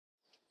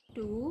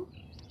to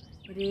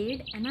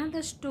read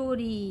another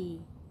story,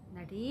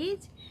 that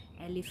is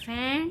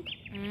Elephant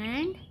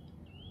and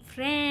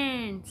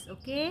Friends.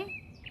 Okay,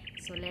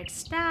 so let's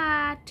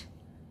start.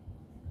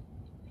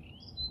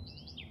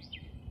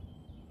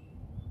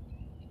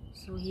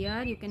 So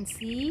here you can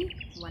see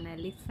one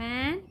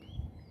elephant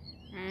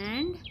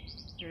and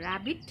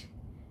rabbit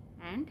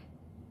and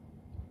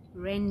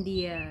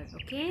reindeer.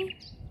 Okay,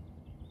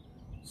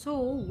 so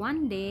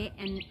one day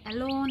an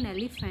alone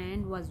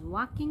elephant was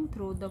walking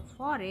through the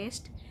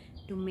forest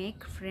to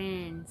make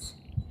friends.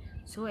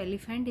 So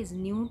elephant is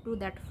new to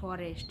that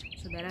forest,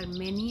 so there are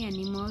many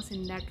animals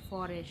in that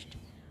forest.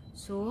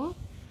 So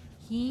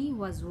he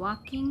was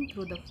walking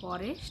through the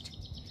forest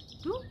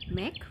to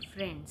make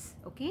friends.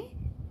 Okay,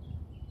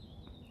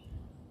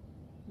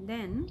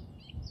 then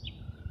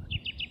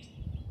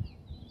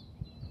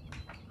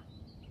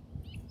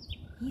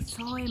he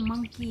saw a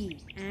monkey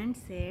and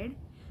said,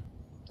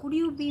 "Could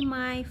you be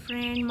my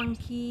friend,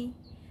 monkey?"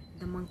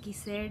 The monkey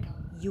said,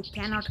 "You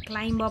cannot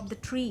climb up the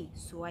tree,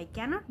 so I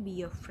cannot be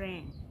your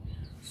friend."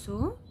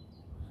 So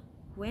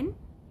when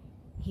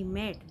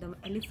the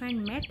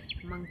elephant met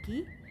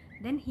monkey,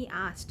 then he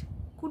asked,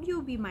 "Could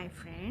you be my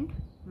friend,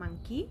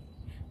 monkey?"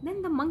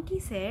 Then the monkey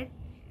said,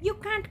 "You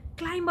can't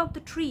climb up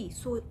the tree,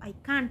 so I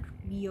can't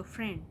be your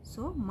friend."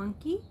 So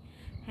monkey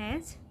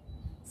has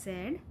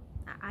said,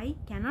 "I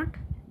cannot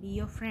be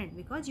your friend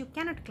because you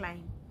cannot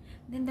climb."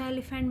 Then the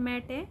elephant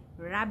met a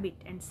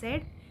rabbit and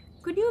said,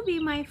 "Could you be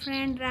my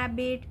friend,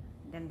 rabbit?"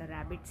 Then the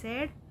rabbit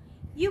said,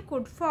 "You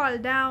could fall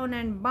down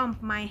and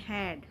bump my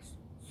head,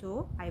 so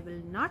I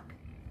will not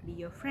be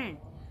your friend."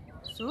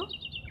 So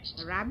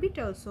rabbit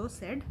also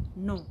said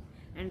no,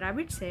 and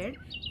rabbit said,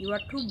 "You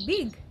are too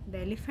big." The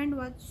elephant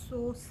was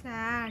so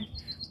sad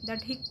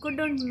that he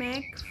couldn't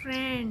make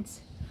friends.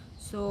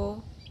 So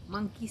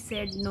monkey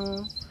said no,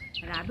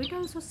 rabbit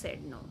also said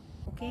no.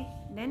 Okay,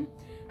 then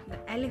the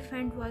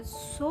elephant was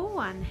so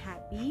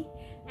unhappy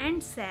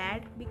and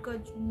sad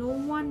because no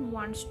one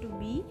wants to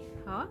be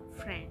her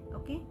friend.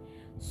 Okay,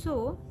 so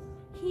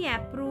he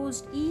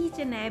approached each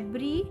and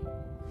every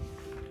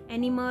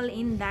animal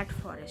in that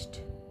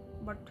forest,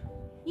 but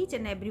each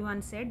and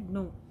everyone said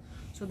no.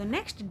 So the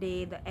next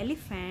day the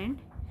elephant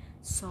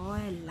saw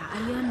a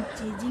lion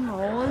chasing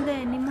all the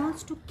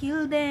animals to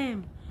kill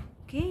them.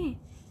 Okay,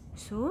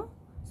 so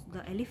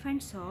the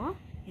elephant saw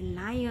a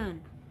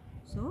lion.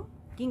 So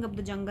king of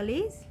the jungle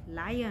is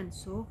lion.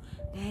 So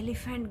the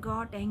elephant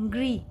got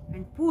angry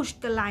and pushed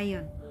the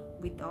lion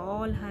with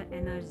all her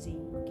energy.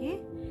 Okay,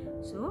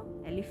 so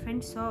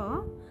elephant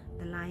saw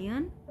the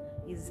lion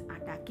is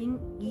attacking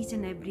each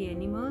and every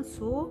animal,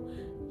 so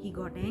he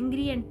got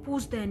angry and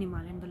pushed the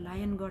animal, and the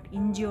lion got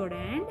injured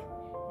and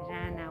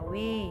ran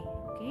away.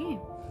 Okay,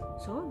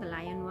 so the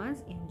lion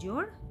was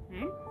injured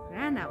and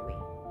ran away.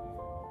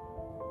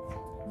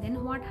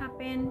 Then what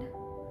happened?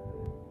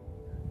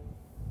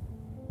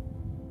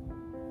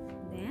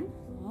 Then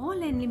all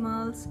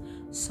animals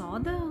saw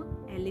the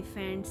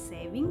elephant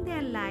saving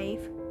their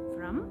life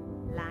from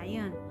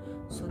lion.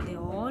 So they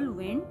all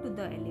went to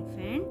the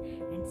elephant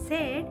and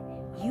said,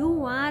 "You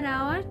are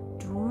our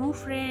true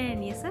friend."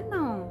 Yes or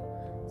no?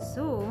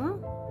 So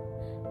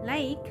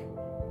like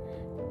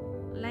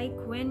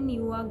when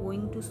you are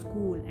going to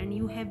school and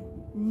you have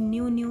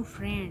new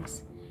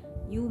friends,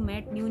 you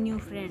met new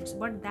friends,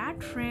 but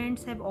that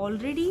friends have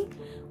already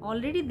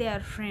they are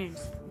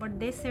friends, but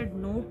they said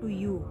no to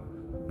you.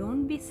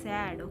 Don't be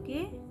sad.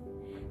 Okay,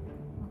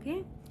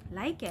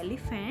 like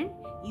elephant,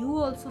 you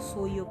also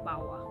show your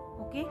power.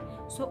 Okay,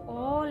 so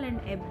all and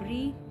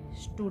every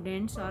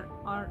students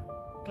or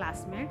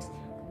classmates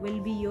will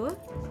be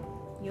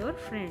your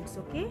friends.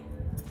 Okay,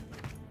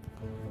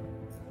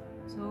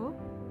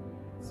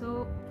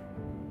 so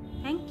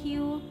thank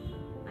you.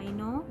 I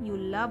know you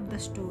love the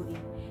story.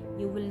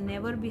 You will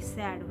never be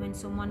sad when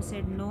someone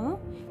said no.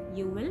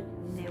 You will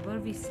never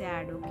be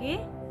sad.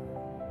 Okay,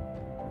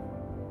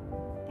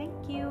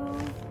 thank you.